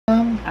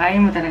Ayaw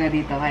mo talaga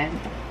dito, Ken?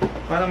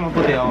 Para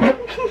maputi ako.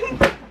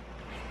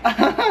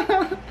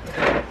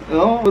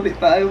 Oo, maputi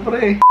tayo,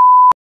 pre.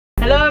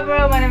 Hello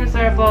bro, my name is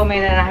itsPaul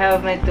and I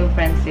have my two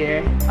friends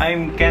here.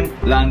 I'm Kent.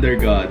 Lander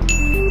God.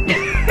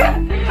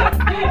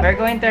 We're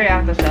going to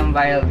react to some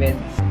viral vids.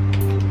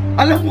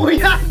 Alam mo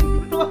yan!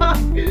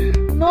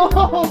 No!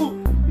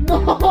 No!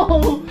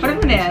 Parang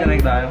mo na yan?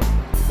 Disconnect tayo.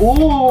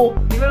 Oo!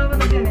 Di ba naman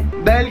yan eh?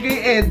 Dahil kay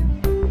Ed,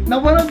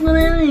 napanood na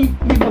yan eh.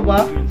 Di ba ba?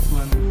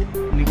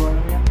 Hindi ko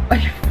alam yan.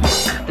 Ay,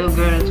 2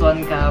 girls,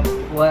 1 cup,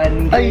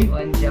 1 Ay.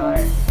 1 jar.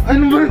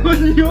 ano ba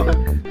yun?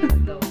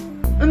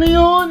 Ano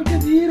yun?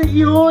 Kadiri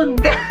yun!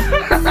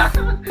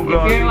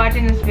 If you're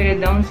watching this video,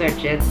 don't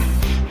search it.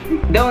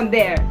 Don't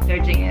dare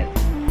searching it.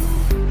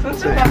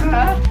 Susunod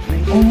ka?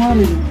 Oo nga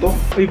rin to.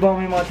 Uy, ba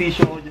may mga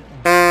tissue ko dyan?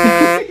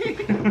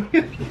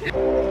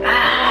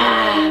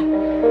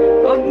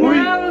 Huwag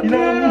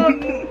na!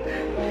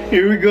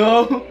 Here we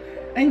go!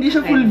 Ay, hindi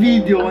siya full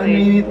video. 1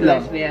 minute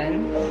lang. Lesbian.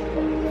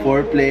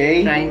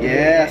 Foreplay? Trying to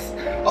Yes!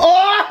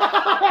 Oh!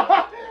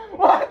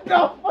 What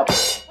the fuck?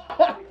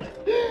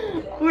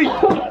 Uy!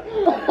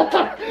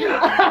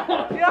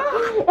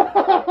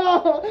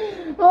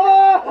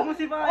 Huwag mo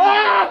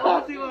sipain! Huwag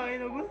mo sipain!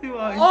 Huwag mo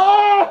sipain!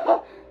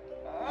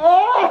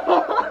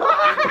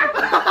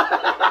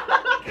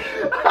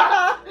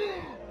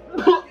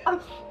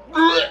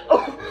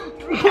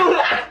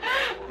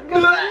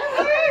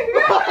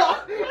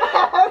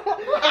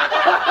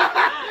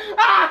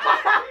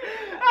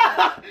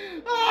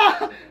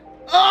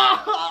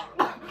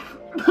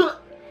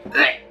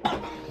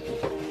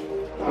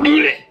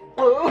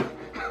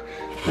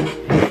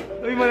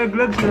 Uy,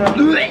 malaglag sila!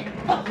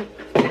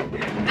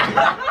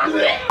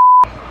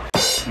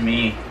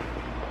 Me.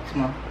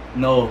 Small.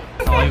 No.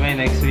 Okay, may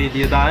next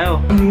video tayo.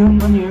 Ano yun?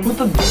 Ano yun?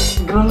 Puta,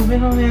 grabe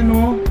naman yan,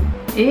 oh.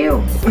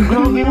 Ew!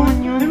 Grabe naman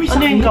yun. May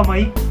Ano yung sakit?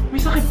 kamay? May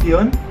sakit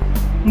yun?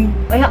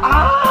 Ay,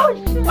 ah!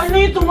 Ano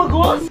yung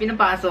tumagos?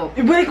 Pinapasok.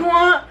 Ibalik mo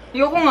nga!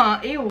 Ayoko nga,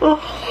 ew!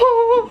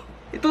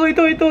 Ito.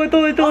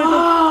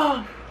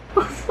 Ah!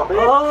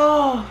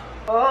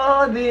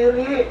 Ah,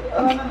 diri.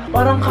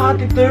 Parang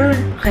catheter.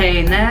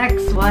 Okay,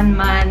 next. 1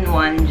 man,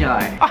 1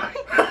 jar.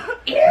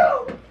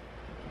 Ew!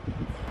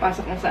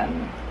 Pasok mo saan?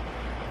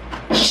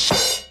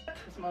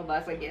 Tapos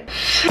mabasag yan.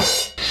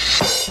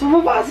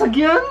 Mababasag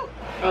yan?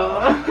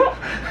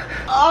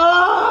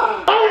 Ah!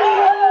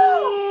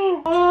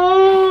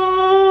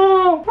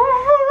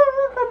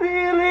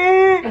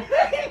 Kadiri!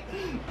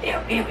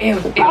 Ew!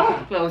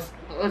 Close.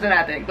 Close na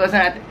natin.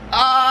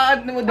 Ah!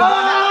 Dumudugo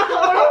na!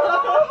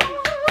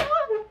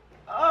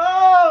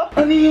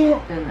 Ano yung...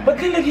 Ba't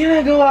nila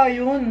ginagawa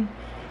yun?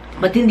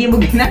 Ba't hindi mo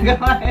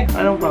ginagawa eh?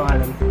 Anong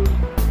pangalan?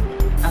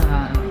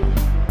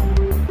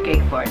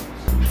 Cake farts.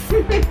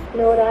 You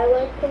know what I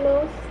like the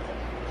most?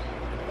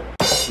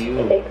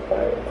 Cake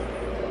farts.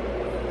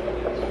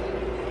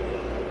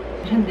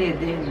 Hindi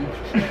din.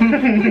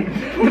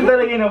 Ito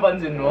talaga yung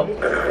napansin mo?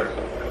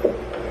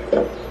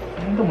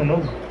 Anong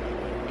tumunog?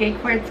 Cake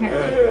farts nga.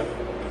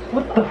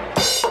 What the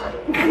fuck?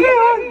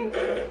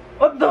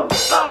 What the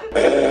fuck?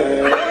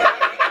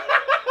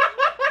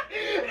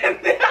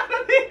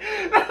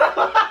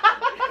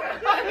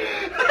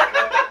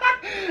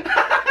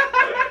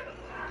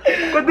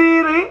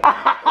 Kadiri!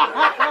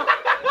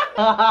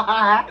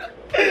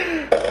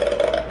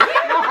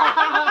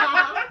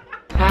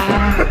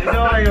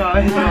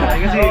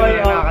 Kasi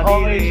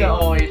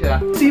okay siya.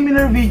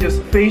 Similar videos,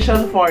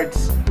 facial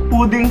farts,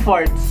 pudding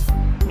farts,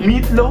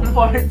 meatloaf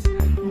farts,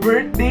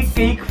 birthday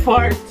cake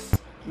farts.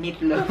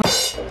 Meatloaf.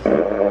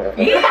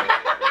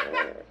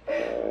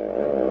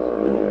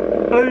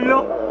 Hello?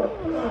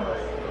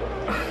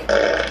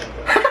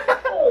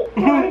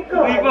 Uy,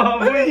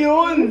 Ano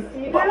yun?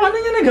 Paano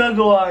niya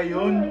nagagawa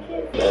yun?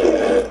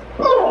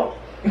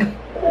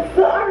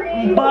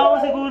 Sorry. bawa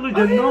siguro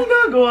dyan, Ano no? yung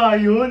nagagawa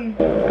yun?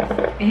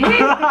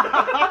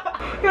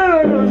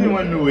 Kaya si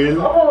Manuel.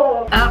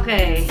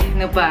 Okay,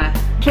 ano pa?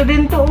 Siya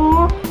din to,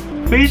 oh.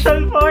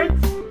 Facial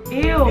farts?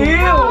 Ew!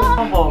 Ew!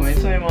 Mga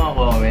comments, may mga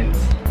comments.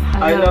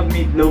 I love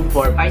meatloaf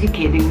farts. Are you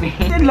kidding me?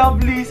 Love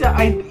Lisa,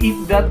 I'd eat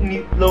that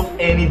meatloaf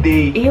any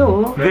day.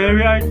 Ew!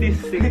 Very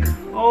artistic.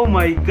 Oh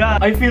my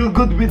god. I feel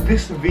good with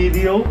this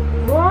video.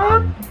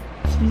 What?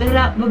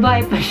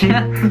 Babae pa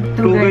siya.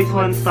 2 guys,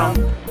 1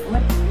 stamp.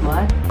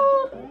 What?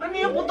 Ano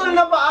yung putol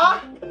na paa?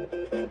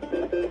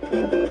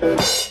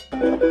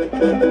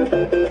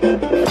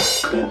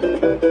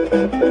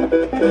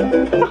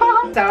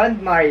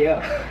 Sound Mario.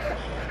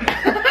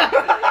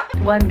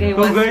 1 guy, 2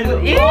 1 guys.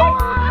 spoon. Ew!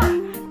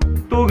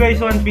 2 guys,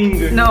 1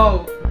 finger.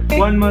 No!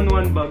 1 man,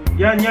 1 bag.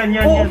 Yan.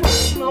 Oh,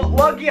 no,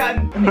 wag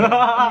yan.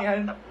 Ano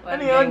yan? 1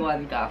 Ano guy, yan?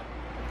 1 cup.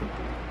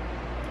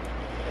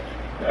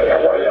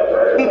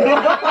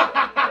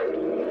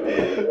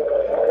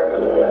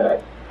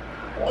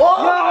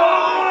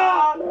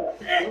 Oh!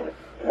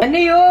 Ano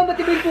yun? Ba't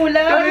ibig pula?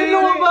 Ano yung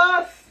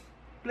lumabas?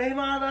 Play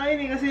mga tayo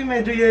kasi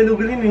medyo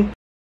yellow-green eh.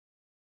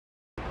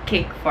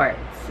 Cake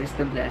farts is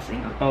the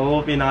blessing.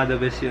 Oo, pinaka the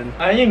best yun.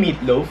 Ano yung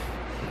meatloaf?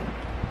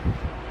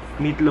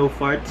 Meatloaf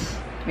farts.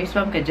 May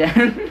spam ka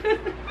dyan.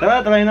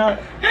 Tara, try na.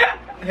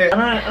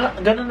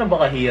 Ganun na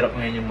ba kahirap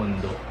ngayon yung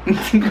mundo?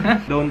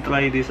 Don't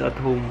try this at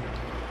home.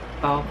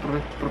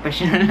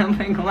 Professional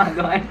naman yung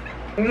gumagawa.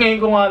 Ngayon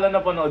ko nga lang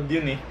napanood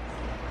yun eh.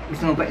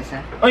 Gusto mo pa isa?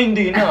 Ay,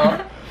 hindi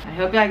na. I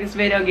hope you like this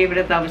video. Give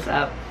it a thumbs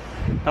up.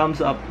 Thumbs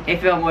up.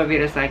 If you want more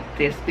videos like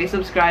this, please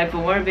subscribe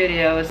for more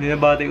videos.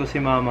 Binabati ko si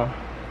Mama.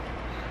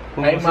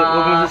 Hi, Ma.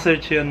 Huwag mo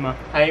sa-search yun, Ma.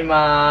 Hi,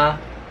 Ma.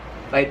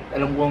 Kahit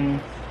alam kong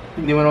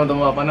hindi mo naman ito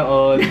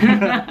mapanood.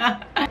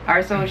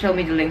 Our social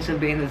media links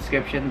will be in the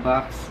description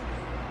box.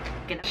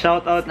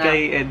 Shout out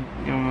kay Ed,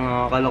 yung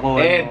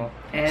kalokohan Ed, mo.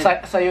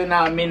 sa'yo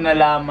namin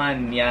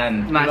nalaman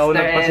yan. Ikaw Master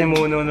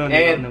nagpasimuno nun.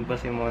 Ed, Ikaw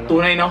nagpasimuno.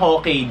 tunay na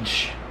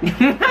hawkage.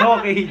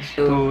 Hawkage.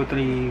 2,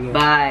 3, go.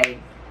 Bye.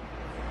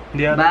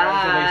 Hindi natin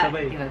Bye.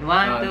 sabay-sabay.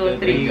 1, 2,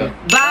 3, go.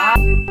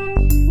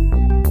 Bye!